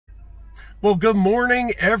Well, good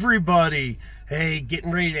morning, everybody. Hey, getting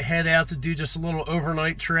ready to head out to do just a little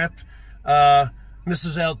overnight trip.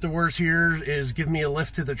 Mrs. Outdoors here is giving me a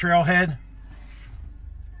lift to the trailhead.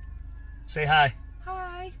 Say hi.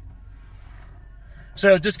 Hi.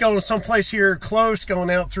 So just going someplace here close, going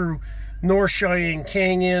out through North Cheyenne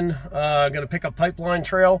Canyon. Going to pick up Pipeline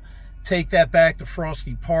Trail, take that back to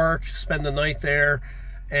Frosty Park, spend the night there,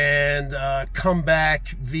 and come back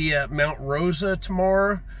via Mount Rosa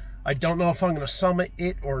tomorrow. I don't know if I'm going to summit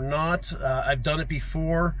it or not. I've done it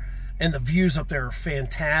before, and the views up there are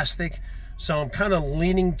fantastic. So I'm kind of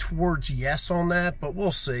leaning towards yes on that, but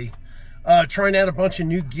we'll see. Trying out a bunch of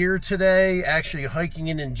new gear today, actually hiking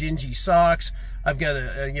in Gingy socks. I've got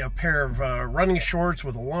a pair of running shorts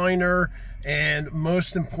with a liner, and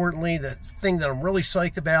most importantly, the thing that I'm really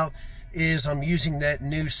psyched about is I'm using that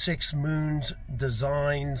new Six Moons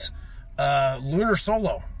Designs Lunar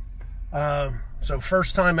Solo. So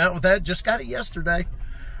first time out with that, just got it yesterday.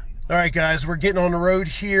 All right, guys, we're getting on the road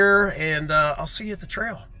here, and I'll see you at the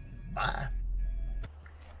trail. Bye.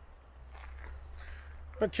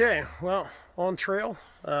 Okay, well, on trail,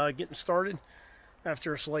 getting started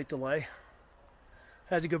after a slight delay.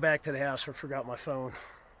 Had to go back to the house. I forgot my phone.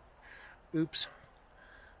 Oops.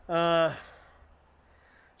 So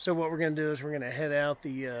what we're going to do is we're going to head out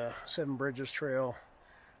the Seven Bridges Trail,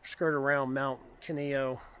 skirt around Mount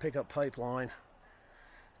Rosa, pick up Pipeline,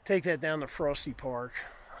 take that down to Frosty Park,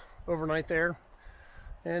 overnight there,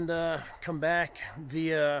 and come back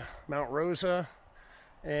via Mount Rosa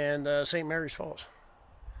and St. Mary's Falls.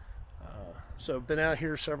 So I've been out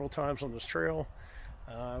here several times on this trail.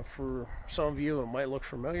 For some of you, it might look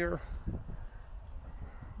familiar,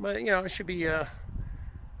 but it should be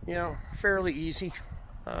fairly easy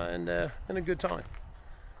and a good time.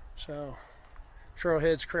 So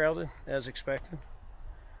trailhead's crowded as expected,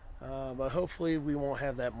 but hopefully we won't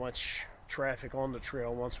have that much traffic on the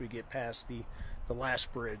trail once we get past the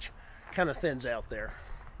last bridge. Kind of thins out there.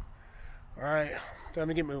 All right, time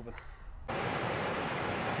to get moving.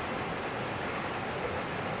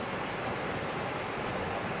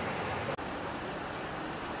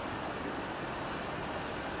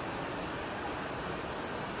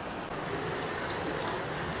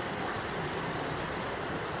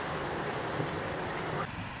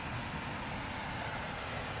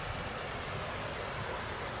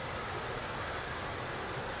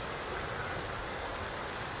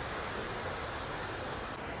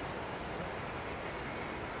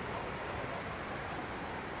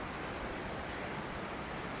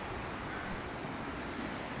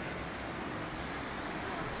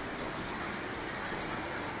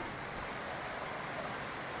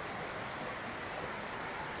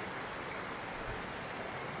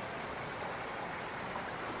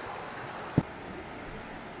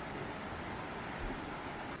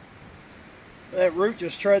 That root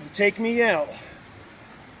just tried to take me out.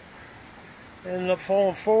 Ended up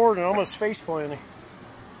falling forward and almost face planting.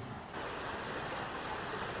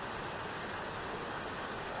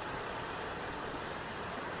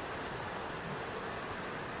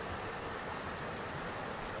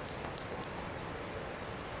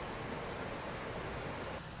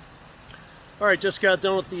 All right, just got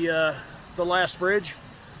done with the last bridge,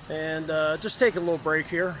 and just taking a little break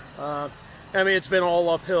here. I mean, it's been all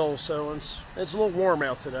uphill, so it's a little warm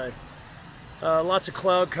out today. Lots of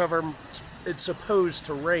cloud cover. It's supposed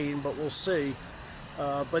to rain, but we'll see.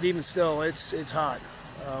 But even still, it's hot.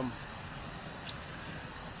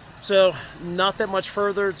 So not that much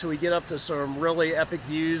further till we get up to some really epic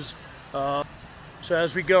views. So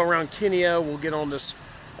as we go around Kineo, we'll get on this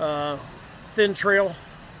thin trail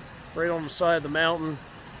right on the side of the mountain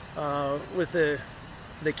with the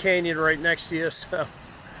canyon right next to you. So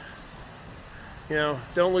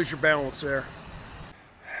don't lose your balance there.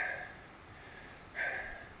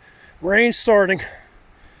 Rain starting.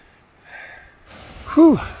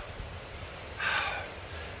 Whew.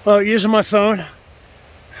 Well, using my phone.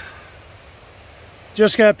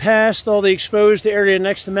 Just got past all the exposed area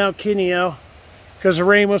next to Mount Kineo because the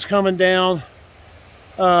rain was coming down.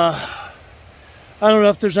 I don't know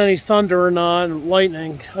if there's any thunder or not,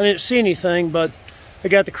 lightning. I didn't see anything, but I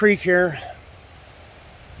got the creek here.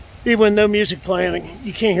 Even with no music playing,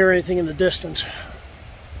 you can't hear anything in the distance.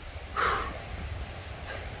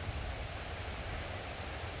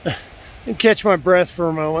 And catch my breath for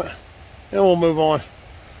a moment, and we'll move on.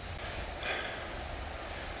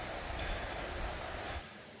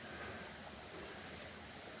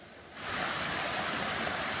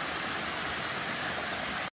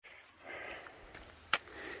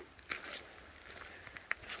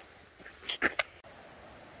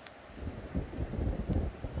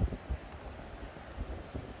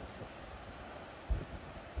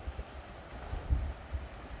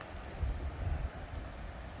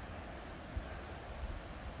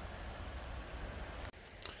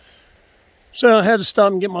 So I had to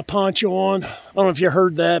stop and get my poncho on. I don't know if you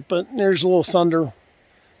heard that, but there's a little thunder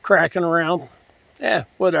cracking around.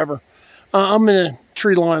 Whatever. I'm in a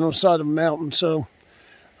tree line on the side of a mountain, so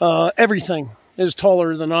everything is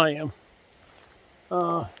taller than I am.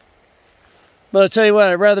 But I tell you what,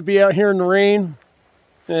 I'd rather be out here in the rain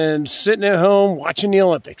than sitting at home watching the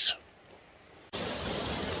Olympics.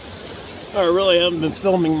 I really haven't been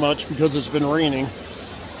filming much because it's been raining.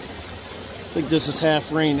 I think this is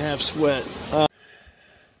half rain, half sweat.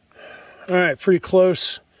 All right, pretty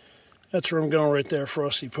close. That's where I'm going right there,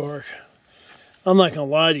 Frosty Park. I'm not going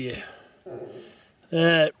to lie to you.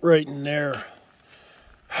 That right in there.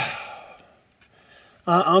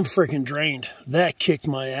 I'm freaking drained. That kicked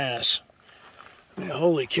my ass. I mean,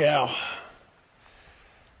 holy cow.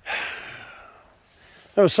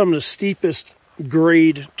 That was some of the steepest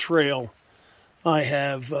grade trail I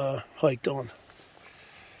have hiked on.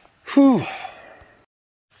 Whew.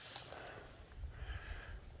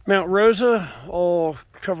 Mount Rosa, all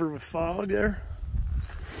covered with fog there.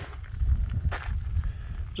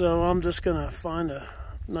 So I'm just gonna find a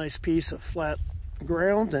nice piece of flat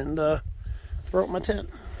ground and throw up my tent.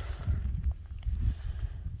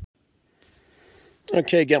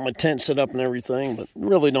 Okay, got my tent set up and everything, but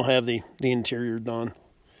really don't have the interior done.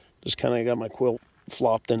 Just kind of got my quilt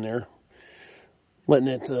flopped in there, letting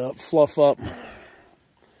it fluff up.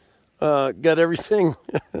 Got everything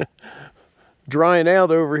drying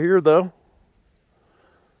out over here, though.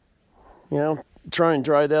 You know, try and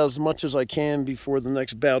dry it out as much as I can before the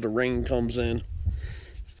next bout of rain comes in.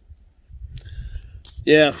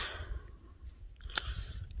 Yeah,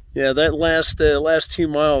 that last 2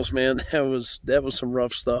 miles, man, that was some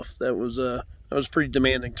rough stuff. That was pretty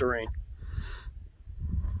demanding terrain.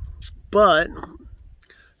 But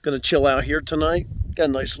gonna chill out here tonight. Got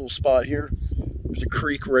a nice little spot here. There's a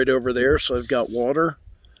creek right over there, so I've got water.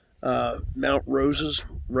 Mount Rosa's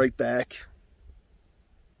right back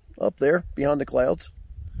up there behind the clouds.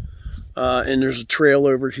 And there's a trail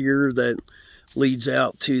over here that leads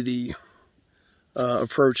out to the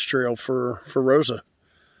approach trail for Rosa.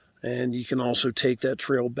 And you can also take that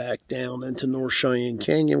trail back down into North Cheyenne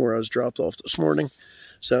Canyon where I was dropped off this morning.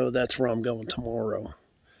 So that's where I'm going tomorrow.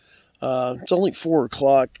 It's only 4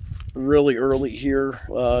 o'clock, really early here,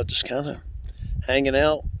 just kind of hanging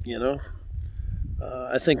out, you know.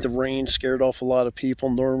 I think the rain scared off a lot of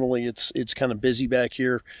people. Normally it's kind of busy back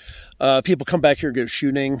here. People come back here, go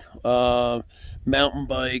shooting, mountain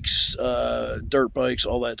bikes, dirt bikes,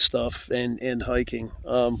 all that stuff, and hiking.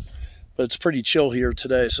 But it's pretty chill here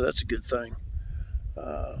today, so that's a good thing.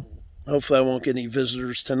 Hopefully I won't get any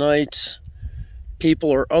visitors tonight,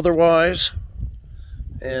 people or otherwise.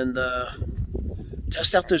 And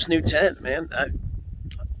test out this new tent, man.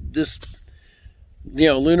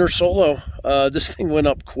 Lunar Solo, this thing went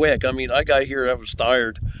up quick. I mean, I got here, I was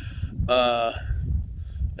tired. And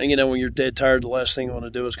you know, when you're dead tired, the last thing you want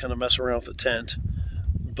to do is kind of mess around with the tent.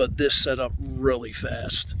 But this set up really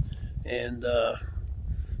fast. And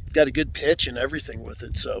got a good pitch and everything with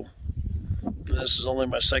it. So this is only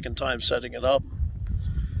my second time setting it up.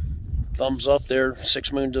 Thumbs up there,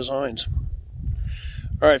 6 Moon Designs.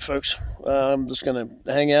 All right, folks, I'm just going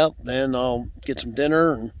to hang out, then I'll get some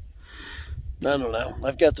dinner, and I don't know.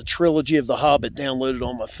 I've got the trilogy of The Hobbit downloaded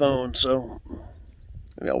on my phone, so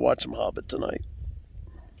maybe I'll watch some Hobbit tonight.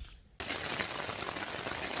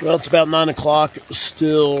 Well, it's about 9 o'clock,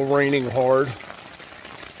 still raining hard.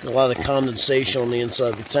 A lot of condensation on the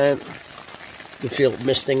inside of the tent. You can feel it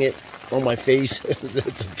misting it on my face.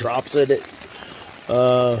 It's drops in it.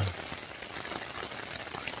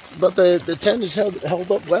 But the tent has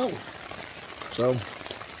held up well. So,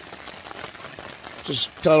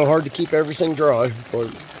 just kind of hard to keep everything dry, but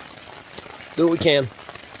do what we can.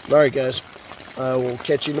 All right, guys. I will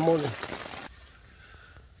catch you in the morning.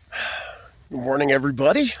 Good morning,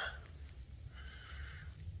 everybody.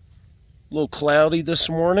 A little cloudy this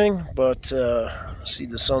morning, but see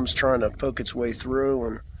the sun's trying to poke its way through,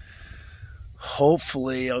 and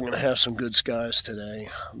hopefully I'm going to have some good skies today.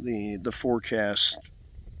 The forecast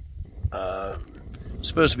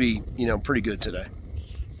supposed to be, you know, pretty good today.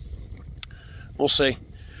 We'll see.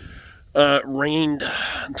 Rained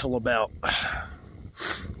until about, I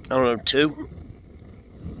don't know, 2.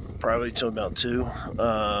 Probably till about 2.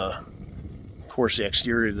 Of course, the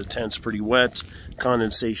exterior of the tent's pretty wet.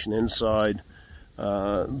 Condensation inside.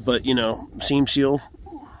 But, you know, seam seal,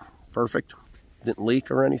 perfect. Didn't leak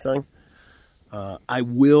or anything. I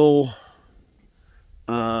will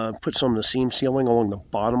put some of the seam sealing along the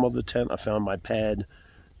bottom of the tent. I found my pad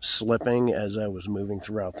slipping as I was moving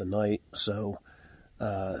throughout the night. So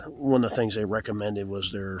one of the things they recommended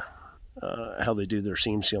was their how they do their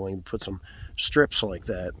seam sealing. Put some strips like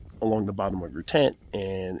that along the bottom of your tent,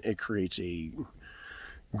 and it creates a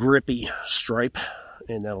grippy stripe,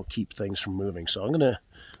 and that'll keep things from moving. So I'm gonna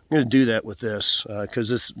do that with this because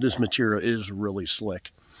this material is really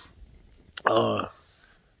slick, but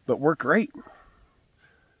worked great.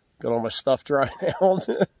 Got all my stuff dried out.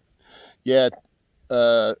 Yeah,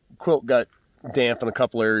 quilt got damp in a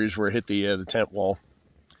couple areas where it hit the tent wall.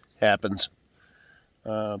 Happens.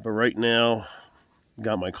 But right now,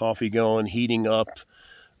 got my coffee going, heating up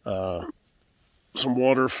some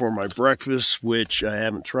water for my breakfast, which I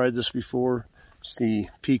haven't tried this before. It's the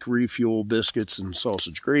Peak Refuel biscuits and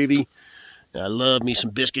sausage gravy. And I love me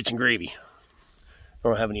some biscuits and gravy. I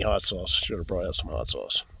don't have any hot sauce. Should have brought out some hot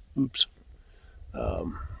sauce. Oops.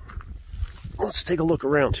 Let's take a look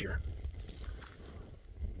around here.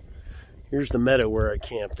 Here's the meadow where I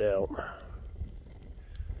camped out.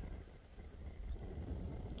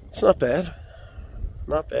 It's not bad.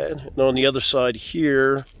 Not bad. And on the other side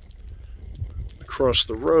here, across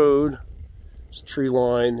the road, it's a tree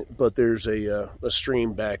line, but there's a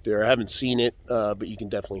stream back there. I haven't seen it, but you can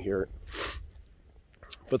definitely hear it.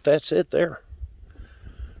 But that's it there.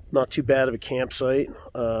 Not too bad of a campsite.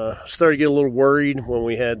 Started to get a little worried when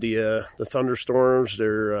we had the thunderstorms.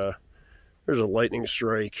 There's a lightning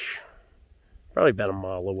strike probably about a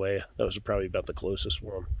mile away. That was probably about the closest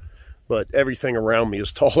one. But everything around me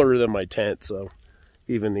is taller than my tent, so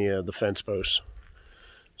even the fence posts.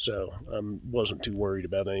 So I wasn't too worried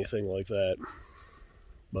about anything like that.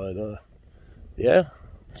 But yeah,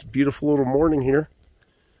 it's a beautiful little morning here.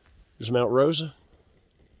 There's Mount Rosa.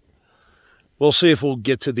 We'll see if we'll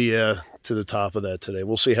get to the top of that today.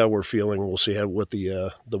 We'll see how we're feeling. We'll see what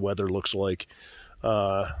the weather looks like.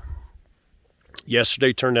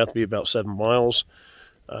 Yesterday turned out to be about 7 miles.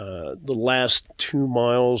 The last 2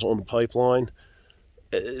 miles on the pipeline,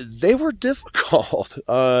 they were difficult.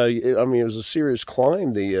 I mean, it was a serious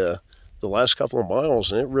climb the last couple of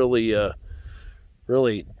miles, and it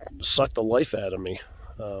really sucked the life out of me.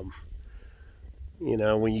 You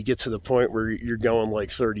know, when you get to the point where you're going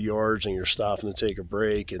like 30 yards and you're stopping to take a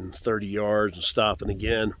break, and 30 yards and stopping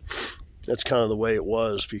again, that's kind of the way it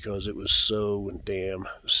was because it was so damn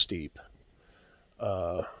steep.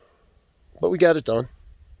 But we got it done.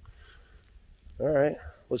 All right,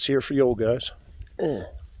 let's hear for you old guys. All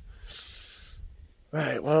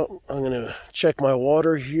right, well, I'm going to check my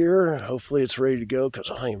water here. Hopefully it's ready to go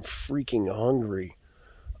because I am freaking hungry.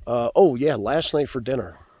 Oh, yeah, last night for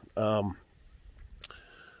dinner.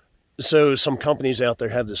 So some companies out there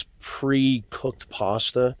have this pre-cooked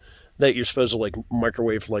pasta that you're supposed to like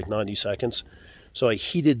microwave for like 90 seconds. So I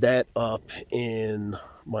heated that up in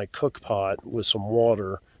my cook pot with some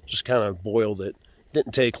water, just kind of boiled it.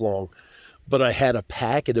 Didn't take long. But I had a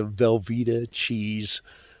packet of Velveeta cheese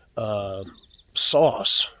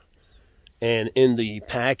sauce. And in the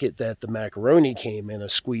packet that the macaroni came in, I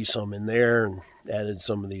squeezed some in there and added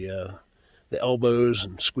some of the elbows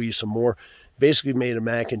and squeezed some more. Basically made a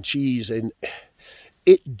mac and cheese, and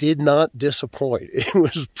it did not disappoint. It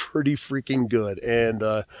was pretty freaking good. And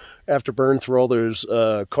after burning through all those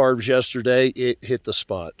carbs yesterday, it hit the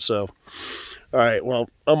spot. So, all right, well,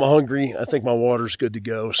 I'm hungry. I think my water's good to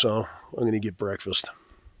go, so I'm going to get breakfast.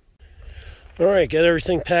 All right, got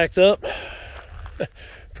everything packed up.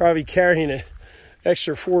 Probably carrying an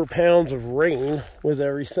extra 4 pounds of rain with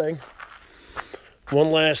everything.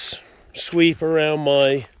 One last sweep around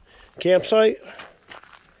my campsite,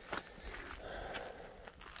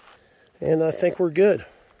 and I think we're good.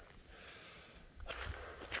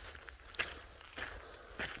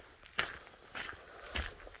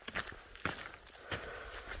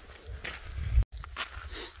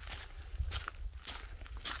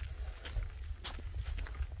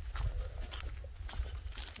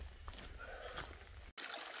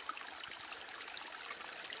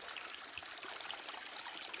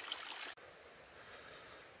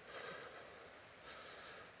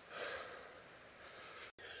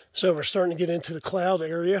 So we're starting to get into the cloud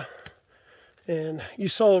area, and you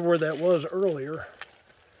saw where that was earlier.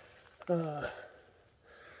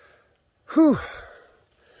 Whew,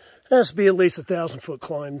 has to be at least 1,000-foot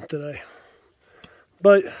climb today.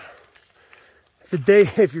 But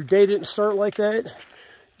if your day didn't start like that,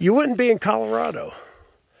 you wouldn't be in Colorado.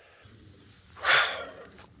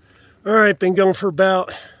 All right, been going for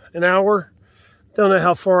about an hour. Don't know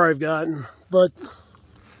how far I've gotten, but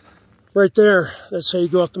right there, that's how you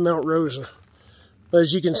go up to Mount Rosa. But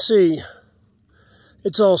as you can see,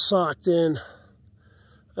 it's all socked in.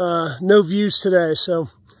 No views today, so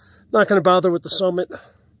not going to bother with the summit.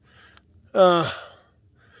 I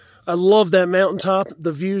love that mountaintop.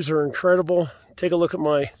 The views are incredible. Take a look at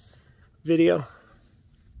my video.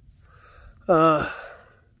 I'll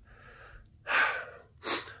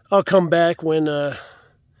come back when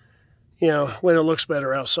you know, when it looks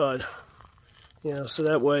better outside. You know, so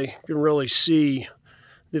that way you can really see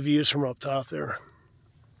the views from up top there.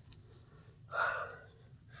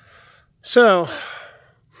 So,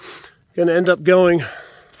 gonna end up going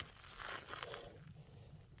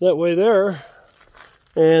that way there,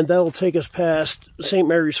 and that'll take us past St.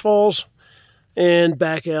 Mary's Falls and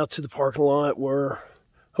back out to the parking lot where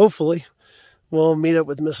hopefully we'll meet up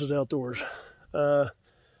with Mrs. Outdoors. I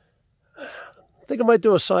think I might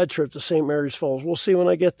do a side trip to St. Mary's Falls. We'll see when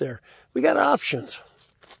I get there. We got options.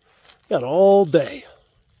 Got all day.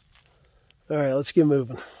 All right, let's get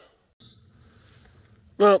moving.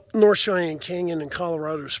 Well, North Cheyenne Canyon and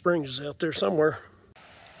Colorado Springs is out there somewhere.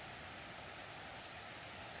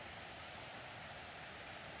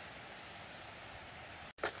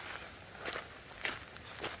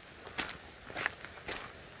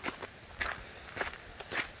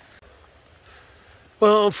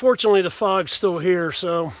 Well, unfortunately, the fog's still here,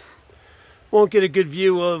 so won't get a good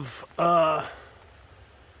view of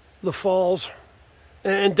the falls,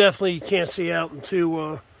 and definitely you can't see out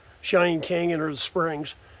into Cheyenne Canyon or the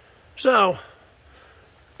springs. So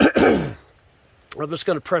I'm just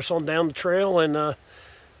going to press on down the trail and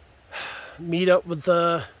meet up with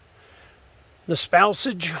the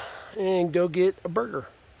spousage and go get a burger.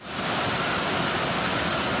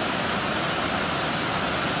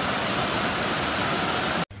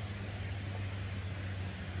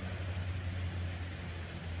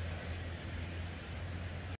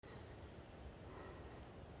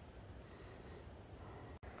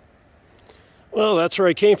 Well, that's where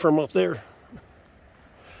I came from, up there.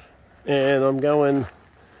 And I'm going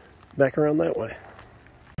back around that way.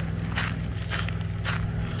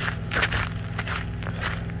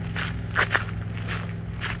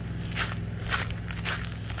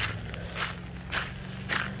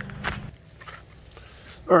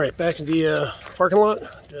 All right, back in the parking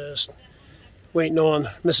lot. Just waiting on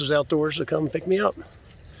Mrs. Outdoors to come pick me up.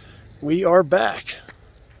 We are back.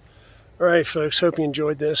 All right, folks, hope you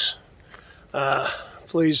enjoyed this.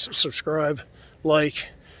 Please subscribe, like,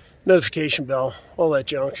 notification bell, all that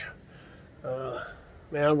junk. Man,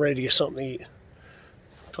 I'm ready to get something to eat.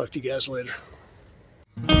 Talk to you guys later.